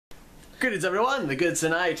Greetings everyone, the good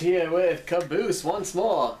tonight here with Caboose once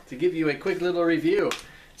more to give you a quick little review.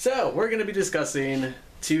 So, we're going to be discussing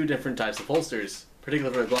two different types of holsters,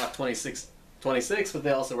 particularly for the Glock 26, but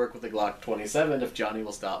they also work with the Glock 27 if Johnny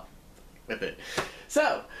will stop with it.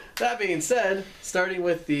 So, that being said, starting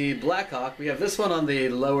with the Blackhawk, we have this one on the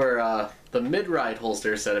lower, the mid-ride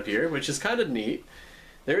holster setup here, which is kind of neat.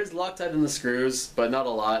 There is Loctite in the screws, but not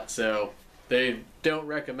a lot, so they don't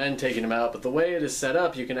recommend taking them out, but the way it is set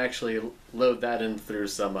up, you can actually load that in through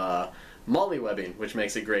some molly webbing, which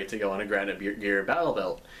makes it great to go on a Granite Gear battle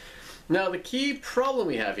belt. Now, the key problem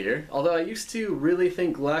we have here, although I used to really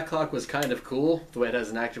think Blackhawk was kind of cool, the way it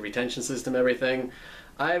has an active retention system, everything,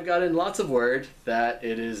 I've gotten lots of word that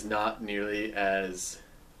it is not nearly as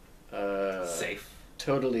safe,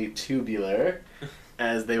 totally tubular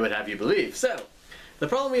as they would have you believe. So, the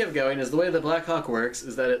problem we have going is the way the Blackhawk works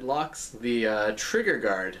is that it locks the trigger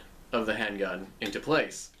guard of the handgun into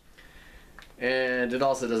place. And it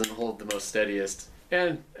also doesn't hold the most steadiest.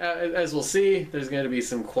 And as we'll see, there's going to be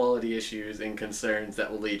some quality issues and concerns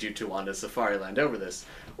that will lead you to want to Safariland over this.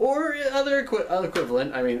 Or other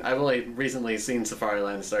equivalent. I mean, I've only recently seen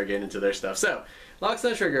Safariland start getting into their stuff. So, locks on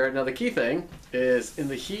the trigger guard. Now the key thing is in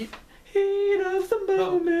the heat of the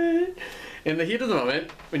moment. In the heat of the moment,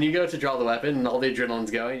 when you go to draw the weapon and all the adrenaline's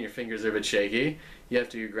going, your fingers are a bit shaky, you have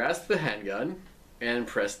to grasp the handgun and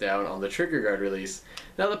press down on the trigger guard release.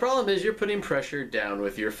 Now the problem is you're putting pressure down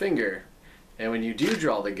with your finger. And when you do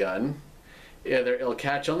draw the gun, either it'll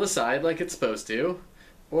catch on the side like it's supposed to,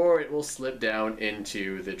 or it will slip down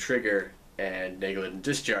into the trigger and negligent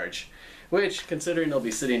discharge. Which, considering it'll be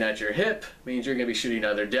sitting at your hip, means you're going to be shooting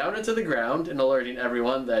either down into the ground and alerting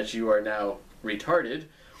everyone that you are now retarded,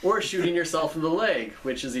 or shooting yourself in the leg,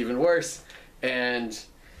 which is even worse, and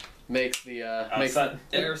makes the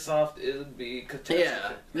airsoft, it would be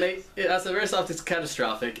catastrophic. Yeah, as airsoft is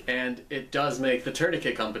catastrophic, and it does make the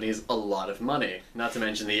tourniquet companies a lot of money. Not to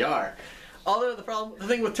mention the ER. Although the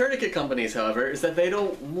thing with tourniquet companies, however, is that they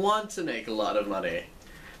don't want to make a lot of money.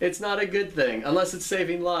 It's not a good thing, unless it's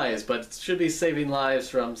saving lives, but it should be saving lives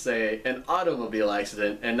from, say, an automobile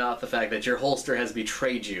accident, and not the fact that your holster has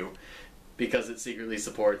betrayed you because it secretly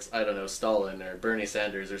supports, I don't know, Stalin or Bernie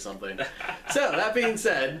Sanders or something. So, that being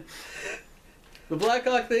said, the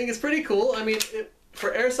Blackhawk thing is pretty cool. I mean,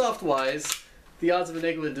 for airsoft-wise, the odds of a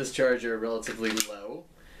negligent discharge are relatively low,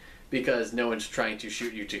 because no one's trying to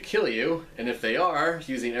shoot you to kill you, and if they are,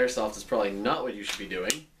 using airsoft is probably not what you should be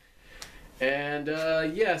doing. And,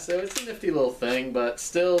 yeah, so it's a nifty little thing, but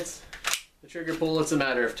still, the trigger pull, it's a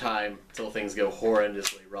matter of time until things go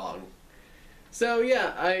horrendously wrong. So,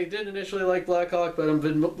 yeah, I did initially like Blackhawk, but I've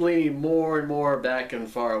been leaning more and more back and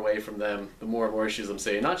far away from them, the more and more issues I'm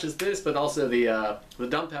seeing. Not just this, but also the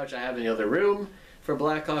dump pouch I have in the other room for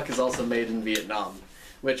Blackhawk is also made in Vietnam,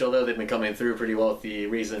 which, although they've been coming through pretty well with the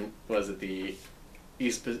the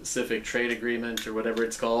East Pacific Trade Agreement, or whatever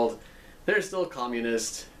it's called, they're still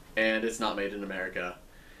communist, and it's not made in America.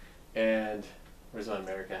 And where's my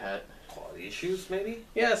America hat? Quality issues, maybe?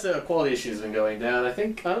 Yeah, so quality issues have been going down. I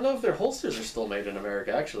don't know if their holsters are still made in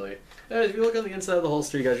America, actually. If you look on the inside of the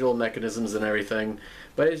holster, you got your little mechanisms and everything.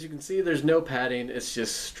 But as you can see, there's no padding. It's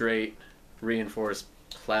just straight reinforced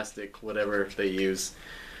plastic, whatever they use.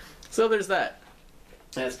 So there's that.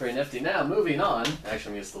 That's pretty nifty. Now, moving on. Actually,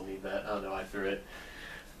 I'm going to still need that. I don't know, I threw it.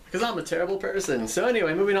 Because I'm a terrible person. So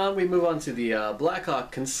anyway, moving on, we move on to the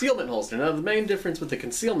Blackhawk concealment holster. Now, the main difference with the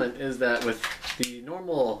concealment is that with the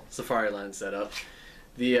normal Safariland setup,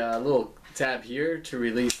 the little tab here to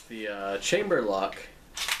release the chamber lock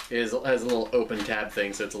has a little open tab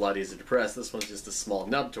thing, so it's a lot easier to press. This one's just a small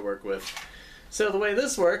nub to work with. So the way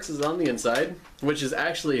this works is on the inside, which is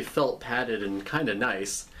actually felt padded and kind of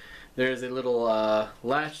nice. There's a little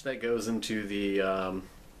latch that goes into the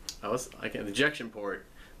ejection port.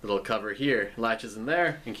 Little cover here latches in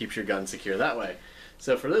there and keeps your gun secure that way.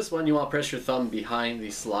 So for this one, you want to press your thumb behind the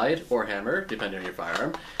slide or hammer, depending on your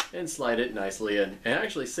firearm, and slide it nicely in. It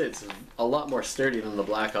actually sits a lot more sturdy than the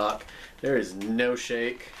Blackhawk. There is no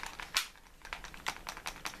shake,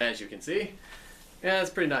 as you can see. Yeah, it's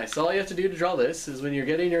pretty nice. All you have to do to draw this is when you're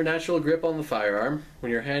getting your natural grip on the firearm,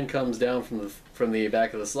 when your hand comes down from the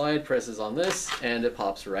back of the slide, presses on this, and it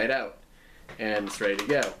pops right out. And it's ready to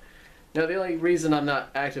go. Now, the only reason I'm not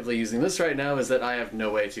actively using this right now is that I have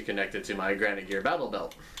no way to connect it to my Granite Gear battle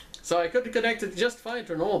belt. So I could connect it just fine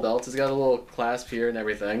to a normal belt. It's got a little clasp here and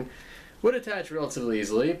everything. Would attach relatively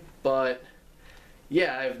easily, but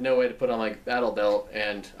yeah, I have no way to put on my battle belt,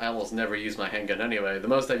 and I almost never use my handgun anyway. The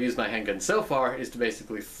most I've used my handgun so far is to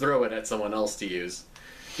basically throw it at someone else to use,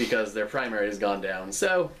 because their primary has gone down.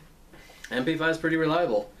 So, MP5 is pretty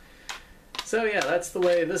reliable. So yeah, that's the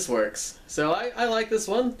way this works. So I like this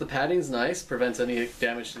one. The padding's nice, prevents any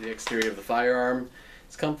damage to the exterior of the firearm.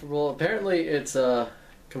 It's comfortable. Apparently it's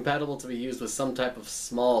compatible to be used with some type of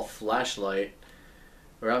small flashlight.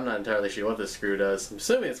 Or I'm not entirely sure what this screw does. I'm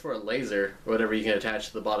assuming it's for a laser, or whatever you can attach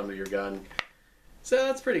to the bottom of your gun. So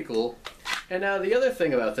that's pretty cool. And now the other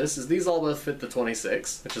thing about this is these all both fit the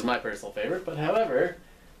 26, which is my personal favorite, but however,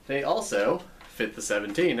 they also fit the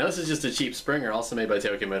 17. Now this is just a cheap Springer, also made by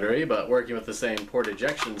Tokyo Motori, but working with the same port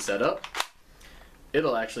ejection setup,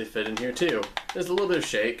 it'll actually fit in here too. There's a little bit of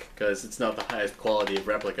shake, because it's not the highest quality of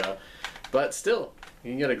replica, but still,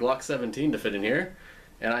 you can get a Glock 17 to fit in here,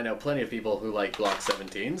 and I know plenty of people who like Glock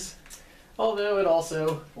 17s. Although it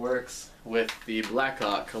also works with the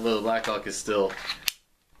Blackhawk, although the Blackhawk is still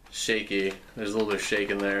shaky. There's a little bit of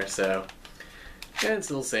shake in there, so... And it's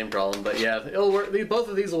still the same problem, but yeah, it'll work. Both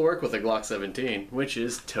of these will work with a Glock 17, which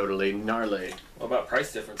is totally gnarly. What about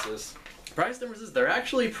price differences? Price differences, they're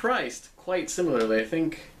actually priced quite similarly. I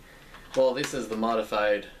think, well, this is the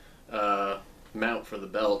modified mount for the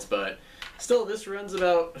belt, but still this runs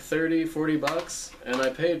about 30, 40 bucks, and I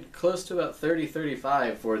paid close to about 30,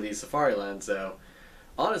 35 for the Safariland, so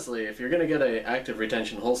honestly, if you're going to get an active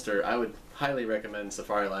retention holster, I would highly recommend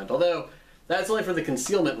Safariland, although that's only for the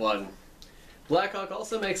concealment one. Blackhawk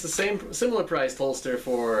also makes the similar priced holster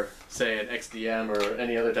for, say, an XDM or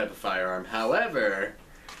any other type of firearm. However,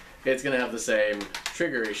 it's going to have the same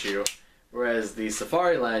trigger issue. Whereas the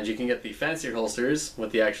Safariland, you can get the fancier holsters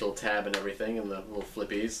with the actual tab and everything and the little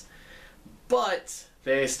flippies. But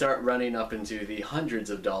they start running up into the hundreds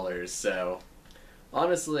of dollars. So,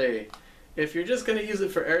 honestly, if you're just going to use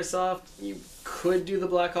it for airsoft, you could do the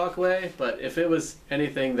Blackhawk way, but if it was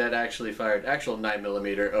anything that actually fired actual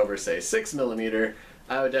 9mm over, say, 6mm,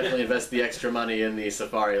 I would definitely invest the extra money in the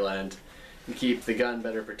Safariland. You keep the gun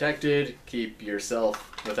better protected, keep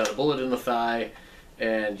yourself without a bullet in the thigh,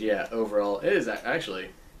 and yeah, overall, it is actually,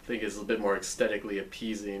 I think it's a bit more aesthetically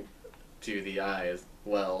appeasing to the eye as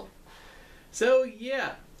well. So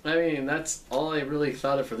yeah. I mean, that's all I really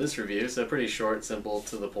thought of for this review, so pretty short, simple,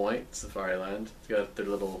 to the point. Safariland. It's got their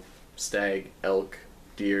little stag, elk,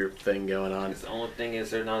 deer thing going on. The only thing is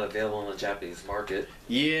they're not available in the Japanese market.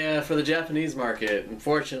 Yeah, for the Japanese market.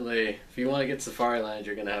 Unfortunately, if you want to get Safariland,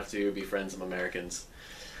 you're going to have to befriend some Americans.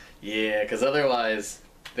 Yeah, because otherwise,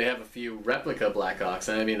 they have a few replica Blackhawks,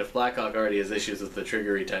 and I mean, if Blackhawk already has issues with the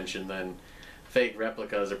trigger retention, then fake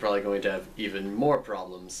replicas are probably going to have even more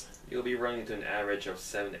problems. You'll be running to an average of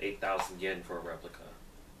 7,000 to 8,000 yen for a replica.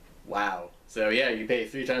 Wow. So yeah, you pay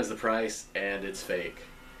 3 times the price, and it's fake.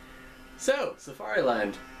 So,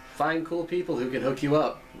 Safariland. Find cool people who can hook you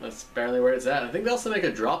up. That's apparently where it's at. I think they also make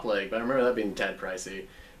a drop leg, but I remember that being tad pricey.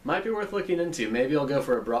 Might be worth looking into. Maybe I'll go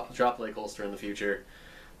for a drop leg holster in the future.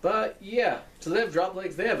 But yeah, so they have drop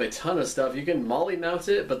legs. They have a ton of stuff. You can molly mount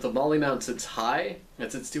it, but the molly mount sits high.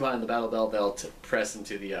 It sits too high in the battle belt, they'll press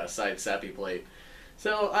into the side sappy plate.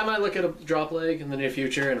 So I might look at a drop leg in the near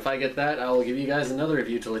future, and if I get that, I will give you guys another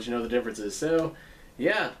review to let you know the differences. So,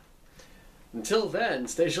 yeah. Until then,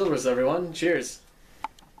 stay chivalrous, everyone. Cheers.